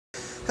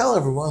Hello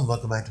everyone,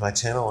 welcome back to my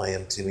channel. I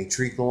am Timmy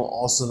Treacle,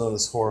 also known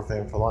as Horror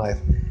Fan for Life.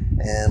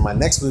 And my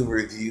next movie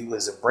review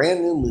is a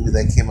brand new movie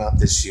that came out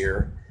this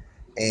year.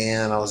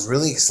 And I was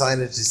really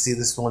excited to see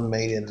this one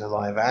made into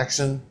live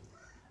action,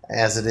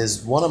 as it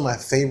is one of my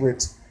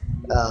favorite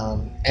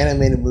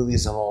animated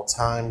movies of all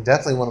time.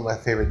 Definitely one of my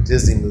favorite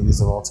Disney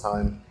movies of all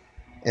time.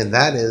 And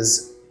that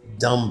is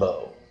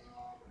Dumbo.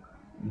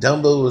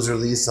 Dumbo was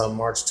released on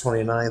March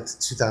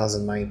 29th,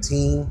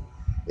 2019.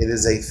 It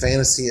is a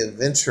fantasy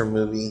adventure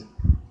movie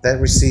that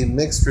received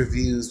mixed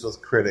reviews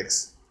with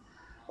critics.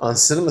 On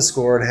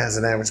CinemaScore, it has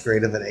an average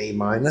grade of an A-. It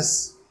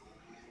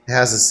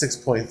has a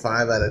 6.5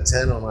 out of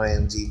 10 on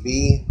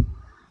IMDb,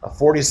 a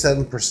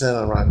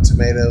 47% on Rotten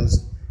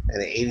Tomatoes,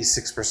 and an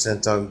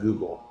 86% on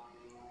Google.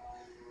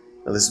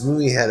 Now, this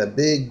movie had a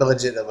big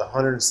budget of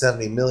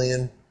 $170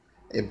 million.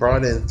 It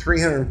brought in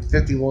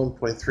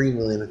 $351.3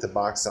 million at the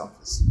box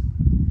office.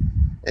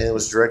 And it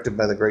was directed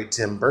by the great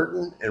Tim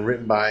Burton and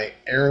written by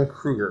Aaron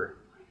Kruger.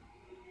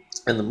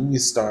 And the movie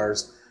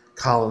stars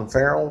Colin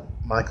Farrell,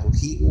 Michael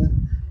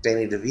Keaton,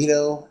 Danny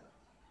Devito,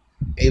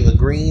 Ava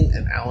Green,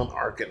 and Alan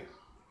Arkin.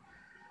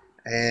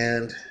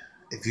 And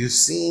if you've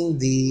seen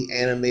the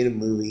animated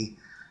movie,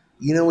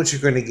 you know what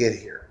you're going to get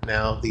here.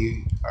 Now,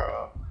 the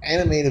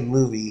animated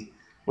movie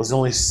was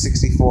only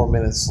 64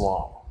 minutes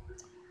long.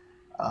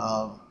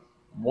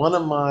 One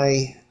of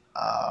my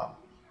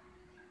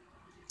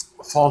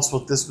faults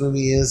with this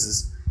movie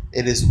is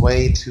it is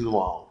way too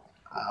long.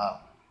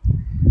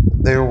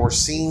 There were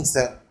scenes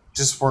that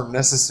just weren't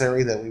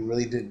necessary, that we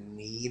really didn't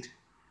need.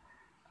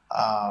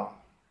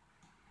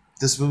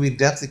 This movie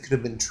definitely could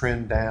have been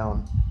trimmed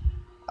down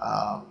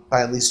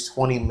by at least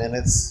 20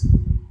 minutes.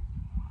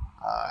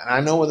 And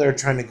I know what they're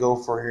trying to go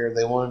for here.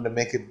 They wanted to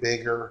make it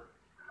bigger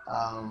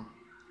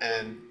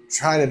and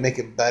try to make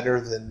it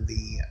better than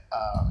the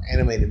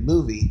animated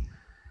movie.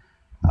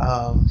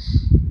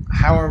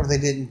 However, they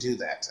didn't do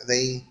that.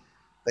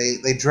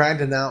 They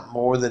dragged it out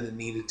more than it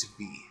needed to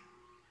be.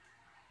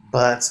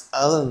 But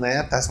other than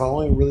that, that's my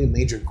only really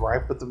major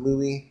gripe with the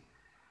movie.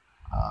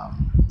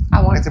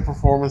 I like the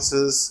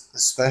performances,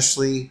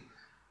 especially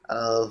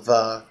of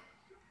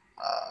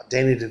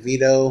Danny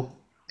DeVito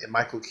and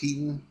Michael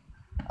Keaton.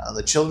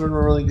 The children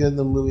were really good in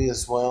the movie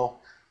as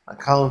well.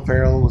 Colin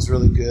Farrell was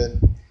really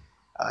good.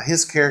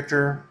 His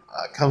character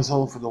comes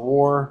home from the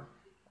war.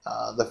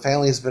 The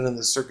family has been in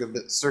the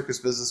circus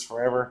business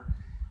forever.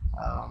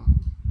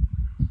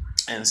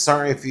 And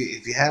sorry if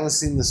you haven't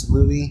seen this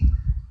movie.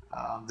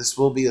 This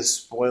will be a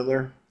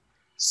spoiler,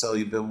 so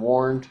you've been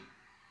warned.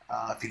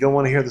 If you don't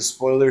want to hear the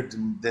spoiler,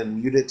 then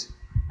mute it,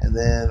 and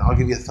then I'll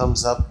give you a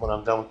thumbs up when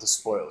I'm done with the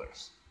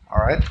spoilers. All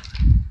right?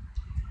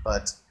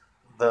 But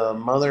the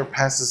mother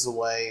passes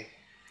away,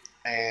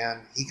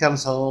 and he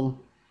comes home.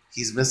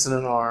 He's missing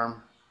an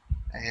arm,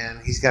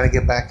 and he's got to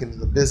get back into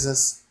the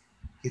business.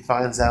 He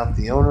finds out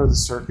the owner of the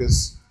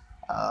circus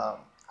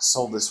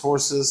sold his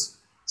horses,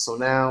 so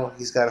now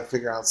he's got to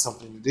figure out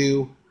something to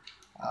do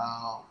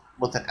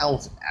with an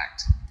elephant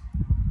act.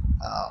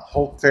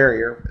 Holt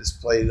Ferrier is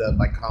played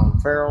by Colin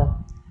Farrell,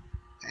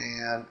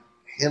 and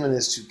him and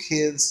his two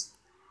kids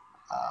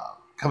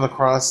come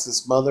across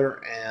this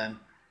mother and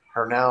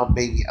her now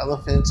baby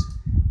elephant,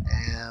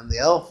 and the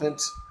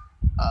elephant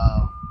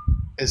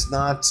is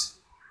not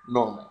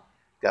normal.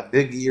 Got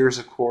big ears,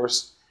 of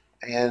course,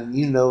 and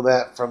you know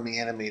that from the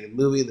animated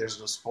movie. There's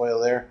no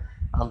spoiler there.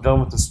 I'm done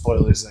with the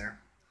spoilers there.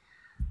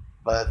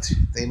 But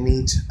they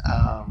meet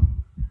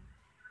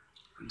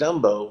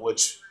Dumbo,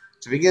 which,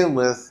 to begin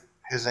with,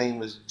 his name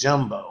was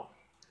Jumbo.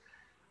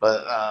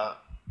 But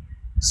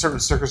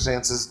certain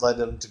circumstances led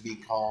him to be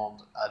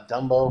called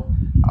Dumbo.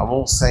 I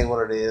won't say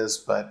what it is,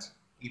 but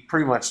you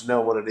pretty much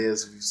know what it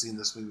is if you've seen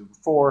this movie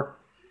before.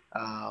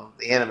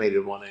 The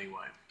animated one,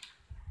 anyway.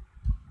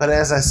 But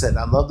as I said,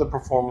 I love the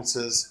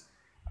performances.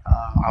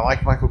 I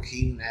like Michael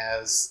Keaton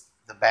as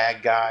the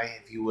bad guy,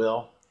 if you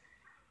will.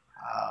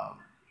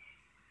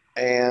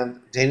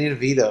 And Danny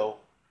DeVito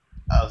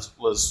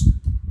was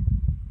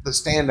the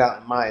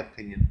standout, in my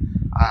opinion.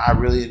 I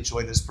really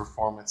enjoyed his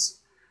performance.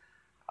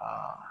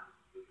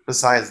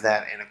 Besides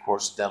that, and of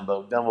course,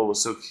 Dumbo. Dumbo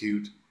was so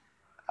cute.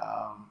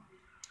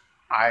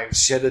 I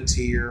shed a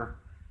tear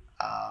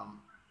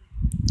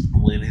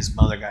when his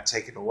mother got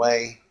taken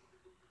away,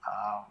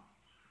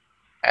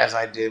 as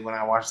I did when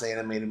I watched the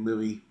animated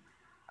movie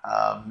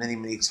many,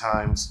 many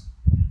times.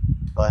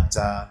 But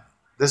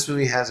this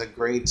movie has a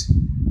great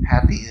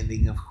happy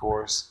ending, of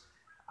course.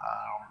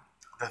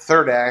 The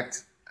third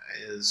act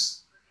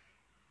is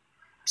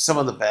some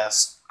of the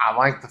best. I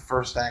like the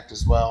first act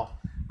as well.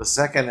 The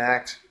second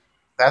act,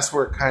 that's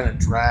where it kind of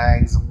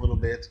drags a little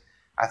bit.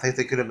 I think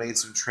they could have made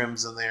some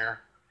trims in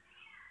there.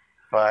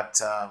 But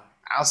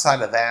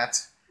outside of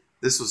that,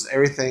 this was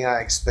everything I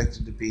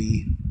expected to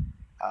be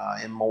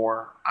and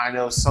more. I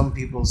know some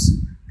people's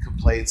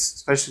complaints,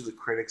 especially the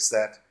critics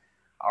that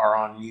are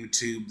on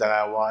YouTube that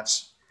I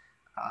watch,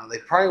 they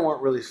probably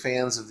weren't really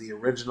fans of the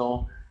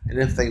original. And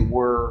if they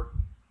were,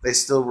 they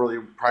still really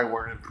probably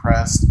weren't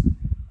impressed.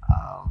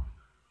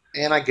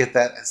 And I get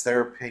that. It's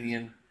their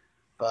opinion.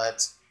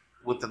 But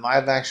with the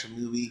live action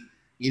movie,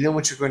 you know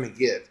what you're going to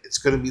get. It's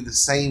going to be the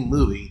same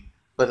movie,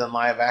 but in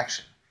live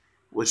action,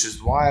 which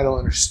is why I don't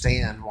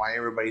understand why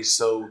everybody's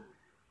so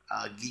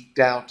geeked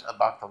out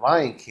about The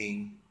Lion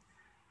King,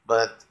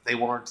 but they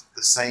weren't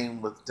the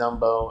same with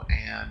Dumbo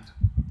and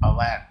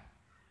Aladdin.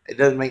 It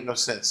doesn't make no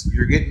sense.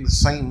 You're getting the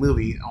same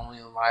movie, only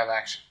in live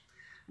action.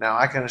 Now,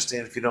 I can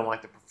understand if you don't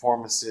like the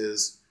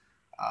performances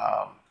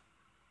um,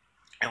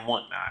 and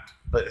whatnot,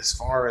 but as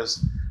far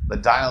as the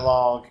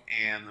dialogue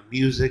and the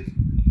music,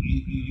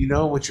 you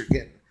know what you're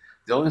getting.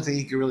 The only thing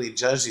you can really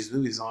judge these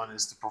movies on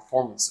is the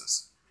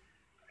performances.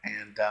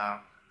 And I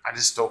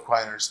just don't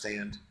quite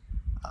understand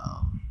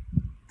um,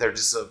 their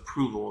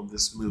disapproval of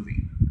this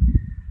movie.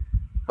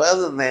 But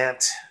other than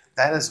that,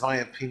 that is my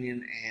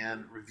opinion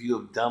and review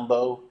of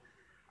Dumbo.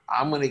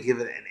 I'm going to give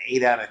it an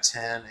 8 out of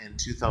 10 and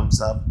 2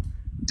 thumbs up.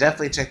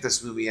 Definitely check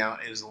this movie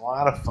out. It is a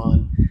lot of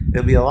fun.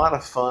 It'll be a lot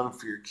of fun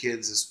for your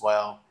kids as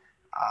well.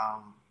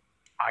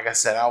 Like I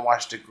said, I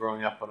watched it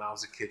growing up when I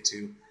was a kid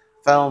too.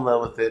 Fell in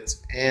love with it,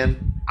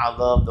 and I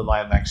love the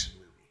live action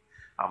movie.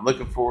 I'm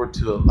looking forward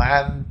to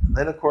Aladdin, and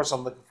then of course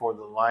I'm looking forward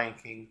to The Lion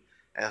King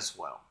as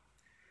well.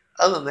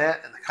 Other than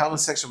that, in the comment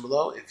section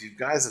below, if you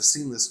guys have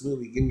seen this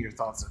movie, give me your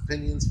thoughts and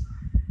opinions.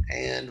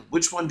 And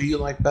which one do you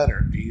like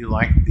better? Do you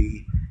like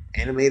the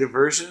animated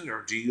version,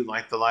 or do you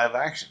like the live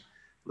action?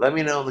 Let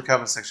me know in the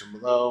comment section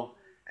below.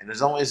 And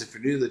as always, if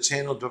you're new to the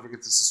channel, don't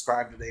forget to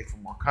subscribe today for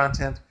more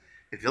content.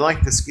 If you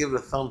like this, give it a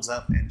thumbs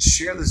up and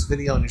share this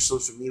video on your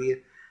social media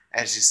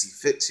as you see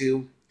fit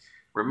to.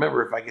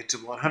 Remember, if I get to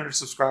 100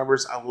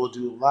 subscribers, I will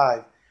do a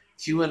live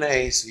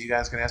Q&A so you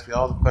guys can ask me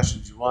all the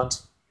questions you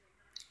want.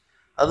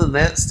 Other than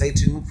that, stay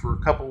tuned for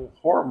a couple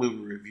horror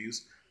movie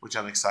reviews, which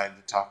I'm excited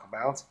to talk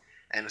about,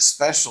 and a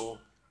special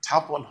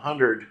top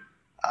 100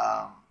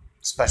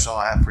 special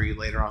I'll have for you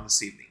later on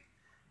this evening.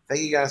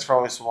 Thank you guys for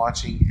always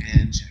watching,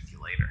 and check.